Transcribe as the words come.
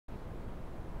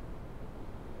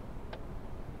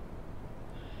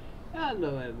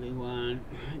Hello everyone,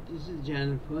 this is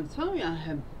Jennifer. Sorry I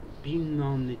have been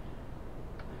on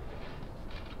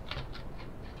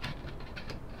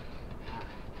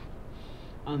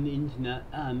the internet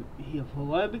here for a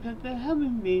while because there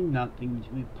haven't been nothing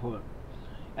to report.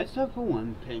 Except for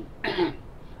one thing.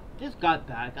 Just got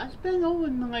back. I spent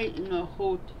overnight in a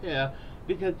hotel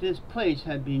because this place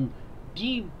had been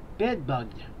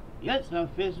de-bedbugged. Yes,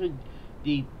 officially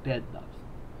de-bedbugged.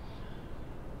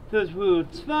 Because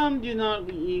some do not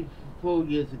leave 4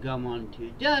 years ago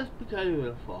onto just because it would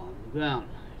have fallen on the ground.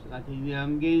 So I think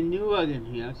I'm getting new rug in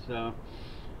here, so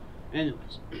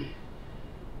anyways.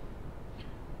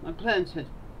 My plants had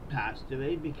passed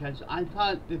away because I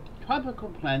thought the tropical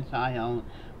plants I own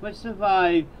would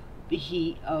survive the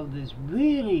heat of this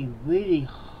really, really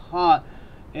hot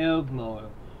air blower.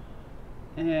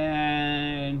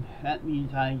 And that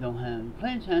means I don't have any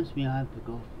plants, hence me I have to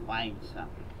go find some.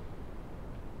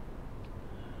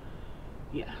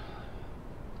 Yeah.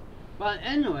 But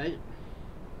anyway,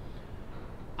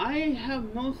 I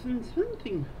have noticed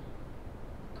something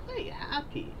quite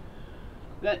happy.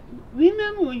 That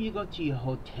remember when you go to your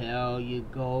hotel, you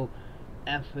go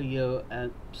after you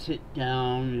sit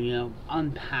down,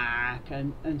 unpack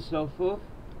and so forth.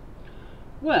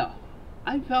 Well,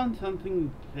 I found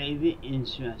something very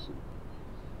interesting.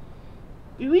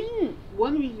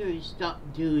 One reason I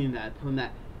stopped doing that from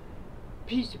that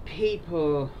piece of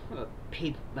paper,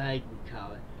 paper bag we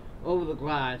call it, over the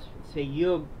glass, say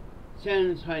your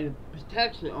sanitizer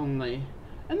protection only,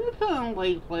 and I found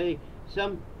lately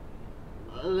some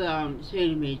say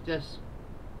to me, just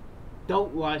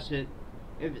don't wash it.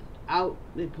 If it's out,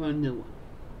 they put a new one.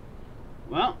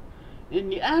 Well, in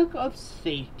the act of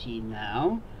safety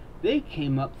now, they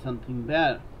came up something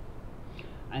better.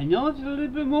 I know it's a little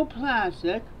bit more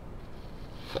plastic.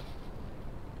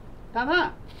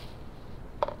 Ta-da!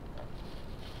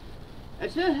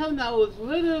 Instead of having those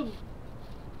little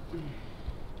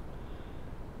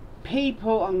paper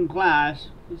on glass,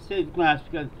 instead of glass,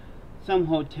 because some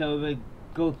hotels they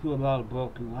go through a lot of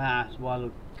broken glass,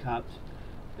 water cups.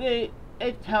 It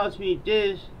tells me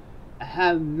this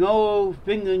have no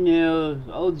fingernails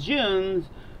or germs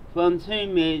from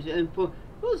teammates, and for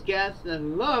those guys that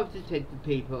love to take the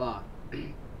paper off.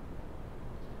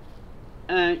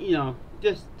 And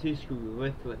just to screw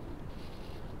with it.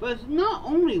 But it's not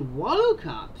only water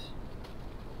cups,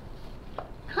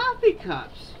 coffee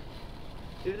cups.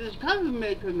 If there's a coffee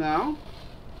maker now,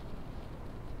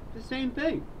 the same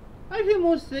thing. I feel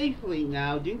more safely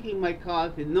now drinking my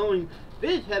coffee knowing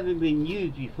this hasn't been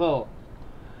used before.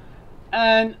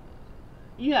 And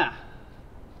yeah,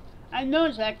 I know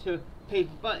it's extra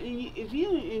paper, but if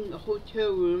you're in a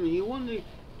hotel room and you want to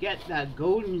get that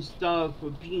golden star for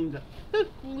being the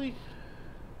perfectly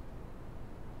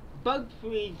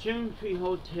bug-free, germ-free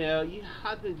hotel, you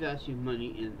have to invest your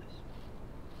money in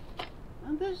this.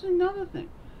 And there's another thing.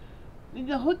 In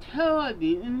the hotel I've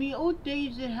been, in the old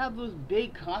days they have those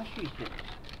big coffee things.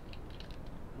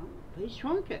 Well, they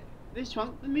shrunk it. They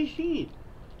shrunk the machine.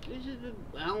 This is the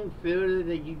round filter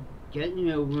that you get in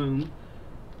your room.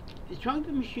 They shrunk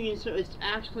the machine so it's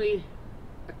actually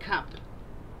a cup.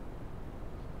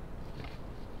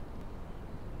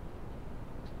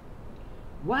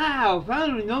 Wow,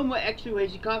 finally no more extra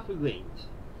racy coffee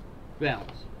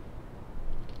grounds.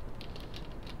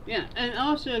 Yeah, and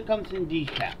also it comes in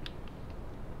decaf.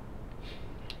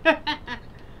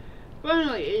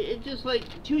 Finally, it's just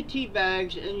like 2 tea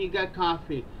bags and you got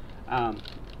coffee.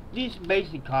 These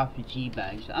basic coffee tea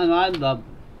bags, and I love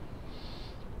them.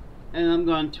 And I'm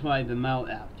going to try them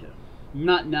out after.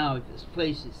 Not now, this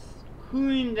place is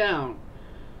cooling down.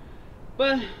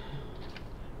 But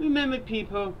remember,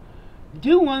 people,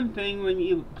 do one thing when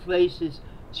your place is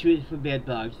treated for bed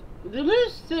bugs.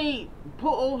 Let's say put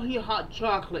all your hot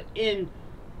chocolate in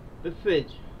the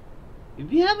fridge.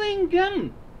 If you have any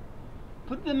gum,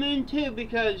 put them in too,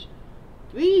 because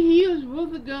 3 years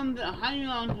worth of gum that are hanging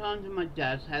onto my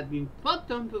desk have been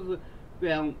fucked onto the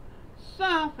ground,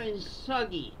 soft and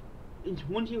soggy in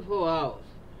 24 hours.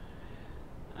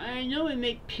 I know it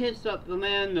may piss up the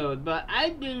landlord, but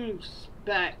I didn't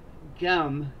expect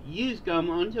used gum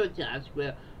onto a desk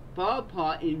will fall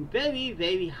apart in very,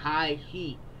 very high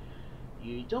heat.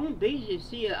 You don't basically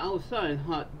see it outside on a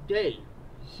hot day.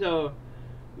 So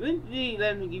let me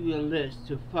give you a list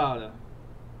to follow.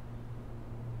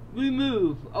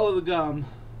 Remove all the gum.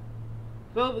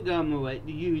 Throw the gum away,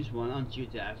 the used one, onto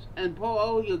your desk, and pour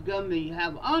all your gum that you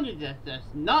have on your desk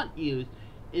that's not used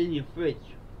in your fridge.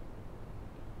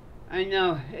 I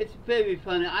know, it's very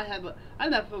funny. I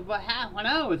left for about half an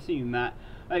hour seeing that.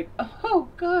 Like, oh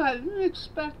God, I didn't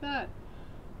expect that.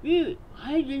 Really,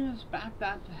 I didn't expect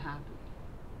that to happen.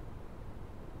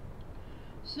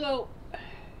 So,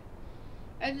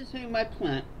 as I say, my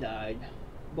plant died.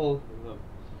 Both of them.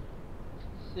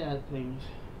 Sad things.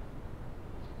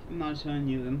 I'm not showing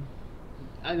you them.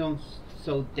 I don't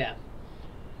sow death.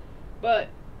 But,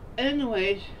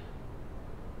 anyways,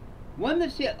 one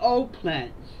of the old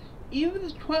plants, even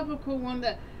the tropical one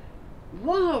that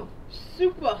love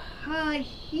super high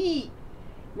heat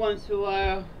once in a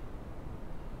while,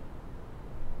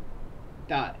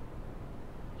 die.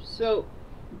 So,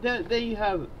 there you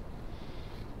have it.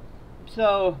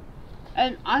 So,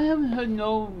 and I haven't heard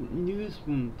no news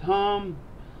from Tom,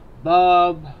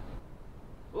 Bob,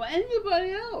 or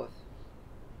anybody else.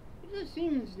 It just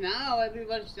seems now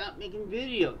everybody stopped making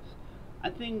videos. I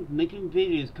think making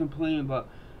videos complaining about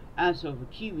ass over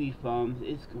kiwi farms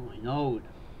is going old.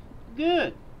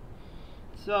 Good.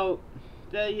 So,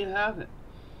 there you have it.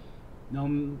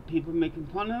 No people making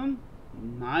fun of them.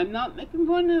 I'm not making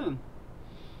fun of them.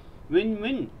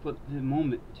 Win-win for the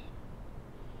moment.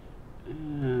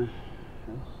 Yeah,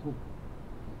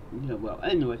 well,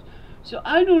 anyways. So,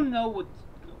 I don't know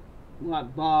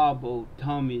what Bob or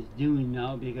Tom is doing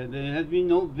now, because there has been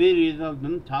no videos of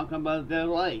them talking about their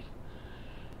life.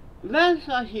 Last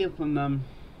I hear from them,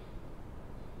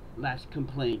 less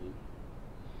complaining.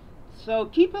 So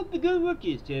keep up the good work,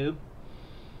 you two,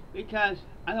 because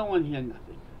I don't want to hear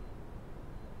nothing.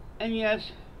 And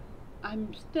yes,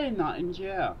 I'm still not in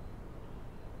jail.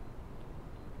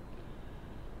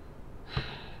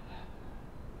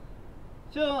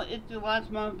 So it's the last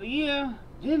month of the year.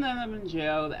 Then I'm in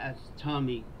jail, as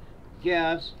Tommy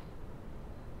guessed.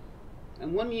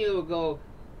 And 1 year ago,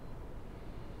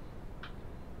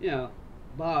 you know,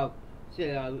 Bob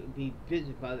said I would be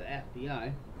visited by the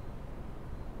FBI.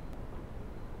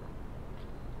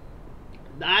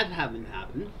 That hasn't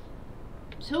happened.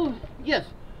 So, yes,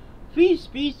 free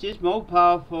speech is more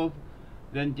powerful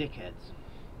than dickheads.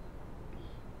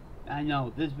 I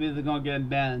know, this video is gonna get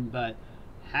banned, but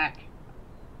heck.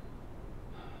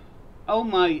 All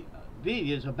my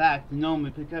videos are back to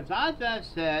normal because as I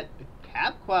said,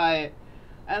 kept quiet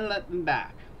and let them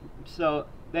back. So,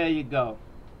 there you go.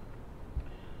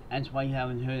 That's why you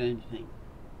haven't heard anything.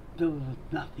 There was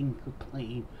nothing to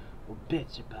complain or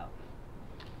bitch about.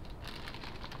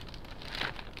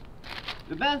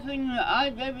 The best thing that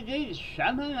I've ever did is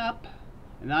shutting up,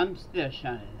 and I'm still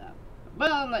shutting up.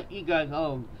 But I'll let you guys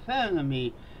all fan of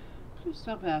me. Please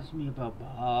stop asking me about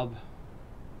Bob.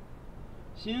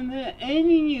 Soon as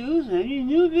any news, any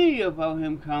new video about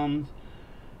him comes,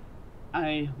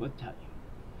 I will tell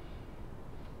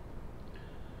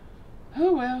you.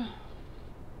 Oh well.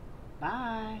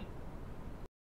 Bye.